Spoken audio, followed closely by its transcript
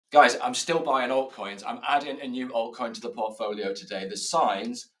Guys, I'm still buying altcoins. I'm adding a new altcoin to the portfolio today. There's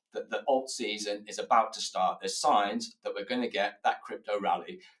signs that the alt season is about to start. There's signs that we're going to get that crypto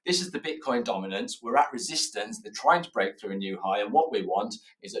rally. This is the Bitcoin dominance. We're at resistance. They're trying to break through a new high. And what we want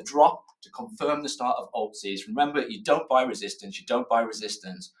is a drop to confirm the start of alt season. Remember, you don't buy resistance. You don't buy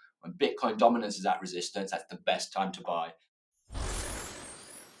resistance. When Bitcoin dominance is at resistance, that's the best time to buy.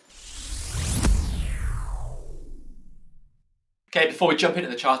 Okay, before we jump into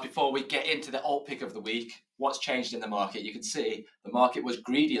the charts, before we get into the alt pick of the week, what's changed in the market? You can see the market was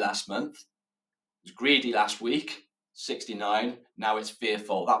greedy last month. It was greedy last week, 69. Now it's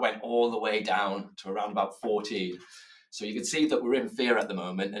fearful. That went all the way down to around about 14. So you can see that we're in fear at the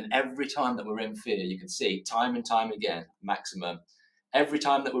moment. And every time that we're in fear, you can see time and time again, maximum. Every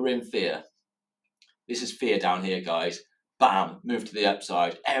time that we're in fear, this is fear down here, guys. Bam, move to the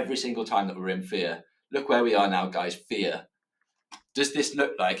upside. Every single time that we're in fear. Look where we are now, guys, fear. Does this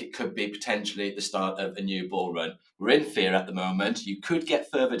look like it could be potentially the start of a new bull run? We're in fear at the moment. You could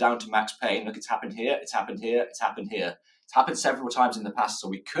get further down to max pain. Look, it's happened here, it's happened here, it's happened here. It's happened several times in the past, so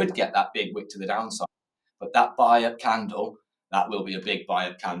we could get that big wick to the downside. But that buy-up candle, that will be a big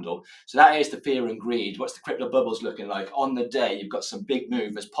buy-up candle. So that is the fear and greed. What's the crypto bubbles looking like? On the day, you've got some big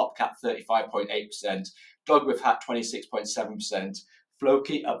movers. PopCap 35.8%, Dog with Hat 26.7%,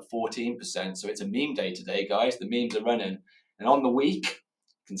 Floki up 14%. So it's a meme day today, guys. The memes are running. And on the week,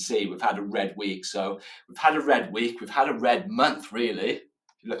 you can see we've had a red week. So we've had a red week. We've had a red month, really.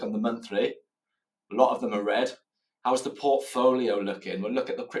 If you look on the monthly, a lot of them are red. How's the portfolio looking? We'll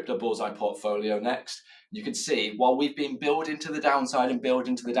look at the Crypto Bullseye portfolio next. You can see while we've been building to the downside and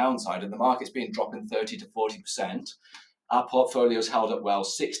building to the downside, and the market's been dropping 30 to 40%, our portfolio's held up well,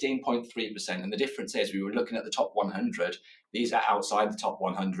 16.3%. And the difference is we were looking at the top 100. These are outside the top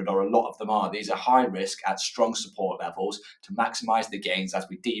 100, or a lot of them are. These are high risk at strong support levels to maximize the gains as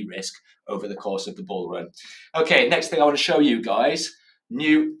we de-risk over the course of the bull run. Okay, next thing I want to show you guys,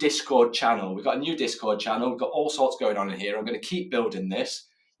 new Discord channel. We've got a new Discord channel. We've got all sorts going on in here. I'm going to keep building this.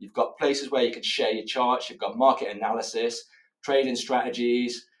 You've got places where you can share your charts. You've got market analysis, trading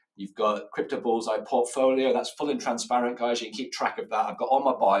strategies. You've got Crypto Bullseye portfolio. That's full and transparent, guys. You can keep track of that. I've got all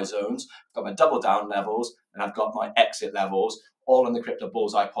my buy zones. I've got my double down levels, and I've got my exit levels, all in the Crypto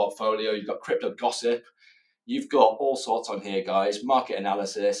Bullseye portfolio. You've got crypto gossip. You've got all sorts on here, guys. Market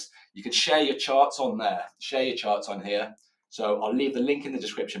analysis. You can share your charts on there. Share your charts on here. So I'll leave the link in the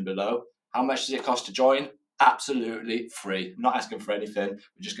description below. How much does it cost to join? Absolutely free. I'm not asking for anything.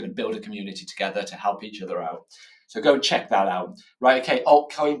 We're just going to build a community together to help each other out. So go and check that out. Right, okay,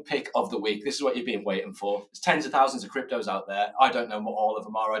 altcoin pick of the week. This is what you've been waiting for. There's tens of thousands of cryptos out there. I don't know what all of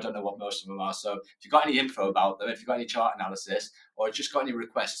them are. I don't know what most of them are. So if you've got any info about them, if you've got any chart analysis, or just got any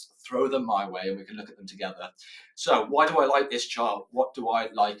requests, throw them my way and we can look at them together. So why do I like this chart? What do I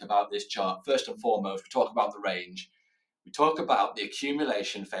like about this chart? First and foremost, we talk about the range. We talk about the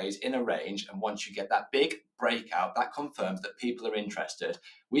accumulation phase in a range, and once you get that big breakout, that confirms that people are interested.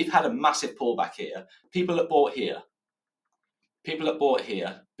 We've had a massive pullback here. People that bought here, been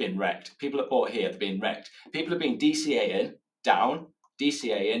wrecked. People that bought here have been wrecked. People have been DCAing down,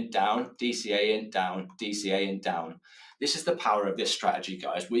 DCAing down, DCAing down, DCAing down. This is the power of this strategy,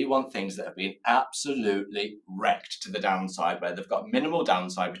 guys. We want things that have been absolutely wrecked to the downside, where they've got minimal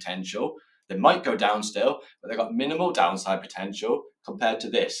downside potential. They might go down still, but they've got minimal downside potential compared to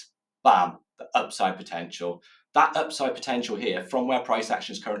this. Bam, the upside potential. That upside potential here from where price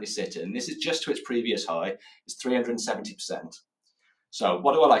action is currently sitting, and this is just to its previous high, is 370%. So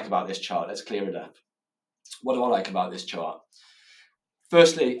what do I like about this chart? Let's clear it up. What do I like about this chart?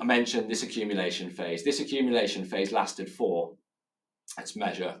 Firstly, I mentioned this accumulation phase. This accumulation phase lasted for, let's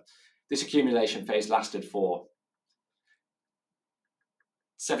measure. This accumulation phase lasted for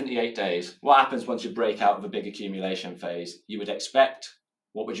 78 days. What happens once you break out of a big accumulation phase? You would expect,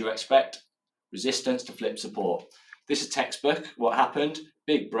 what would you expect? Resistance to flip support. This is textbook. What happened?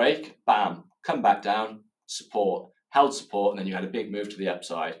 Big break, bam, come back down, support, held support, and then you had a big move to the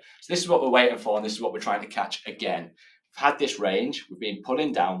upside. So this is what we're waiting for, and this is what we're trying to catch again. We've had this range, we've been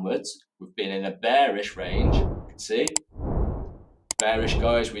pulling downwards, we've been in a bearish range. You can see, bearish,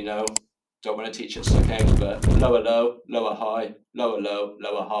 guys, we know. Don't want to teach it some games, but lower low, lower high, lower low,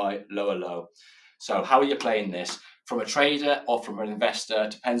 lower high, lower low. So how are you playing this? From a trader or from an investor,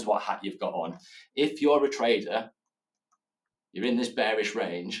 depends what hat you've got on. If you're a trader, you're in this bearish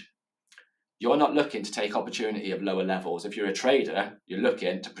range, you're not looking to take opportunity of lower levels. If you're a trader, you're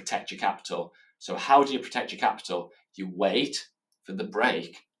looking to protect your capital. So how do you protect your capital? You wait for the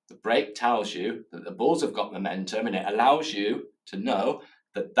break. The break tells you that the bulls have got momentum, and it allows you to know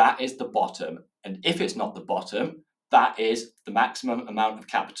that that is the bottom. And if it's not the bottom, That is the maximum amount of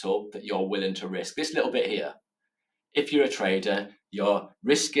capital that you're willing to risk. This little bit here. If you're a trader, you're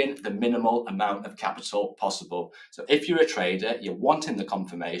risking the minimal amount of capital possible. So if you're a trader, you're wanting the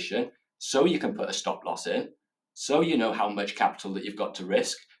confirmation so you can put a stop loss in, so you know how much capital that you've got to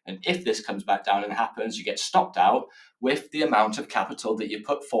risk. And if this comes back down and happens, you get stopped out with the amount of capital that you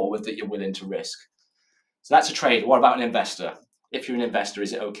put forward that you're willing to risk. So that's a trader. What about an investor? If you're an investor,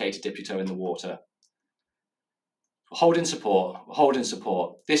 is it okay to dip your toe in the water? Holding support, holding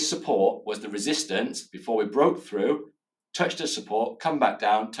support. This support was the resistance before we broke through, touched the support, come back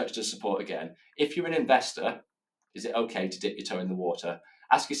down, touched the support again. If you're an investor, is it okay to dip your toe in the water?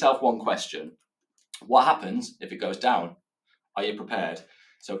 Ask yourself one question. What happens if it goes down? Are you prepared?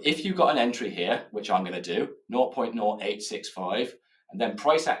 So if you've got an entry here, which I'm going to do, 0.0865, and then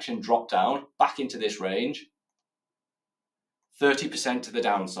price action drop down back into this range, 30% to the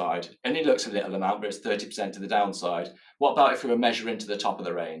downside. Only looks a little amount, but it's 30% to the downside. What about if we were measuring to the top of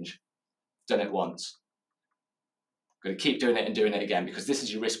the range? Done it once. Going to keep doing it and doing it again because this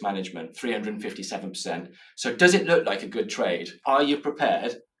is your risk management, 357%. So does it look like a good trade? Are you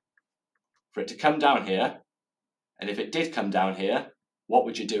prepared for it to come down here? And if it did come down here, what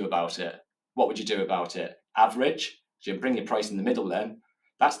would you do about it? What would you do about it? Average? So you bring your price in the middle then.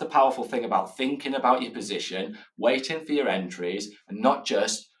 That's the powerful thing about thinking about your position, waiting for your entries, and not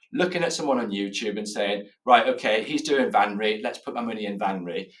just looking at someone on YouTube and saying, right, okay, he's doing Vanar, let's put my money in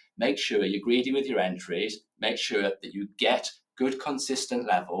Vanar. Make sure you're greedy with your entries. Make sure that you get good consistent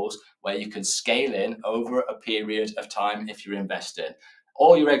levels where you can scale in over a period of time if you're investing.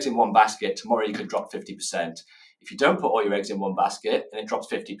 All your eggs in one basket, tomorrow you could drop 50%. If you don't put all your eggs in one basket and it drops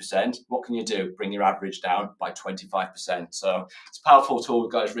 50%, what can you do? Bring your average down by 25%. So it's a powerful tool,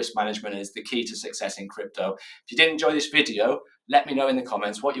 guys. Risk management is the key to success in crypto. If you did enjoy this video, let me know in the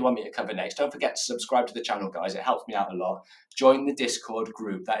comments what you want me to cover next. Don't forget to subscribe to the channel, guys. It helps me out a lot. Join the Discord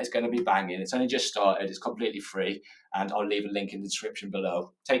group. That is going to be banging. It's only just started. It's completely free. And I'll leave a link in the description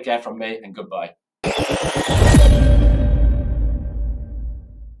below. Take care from me and goodbye.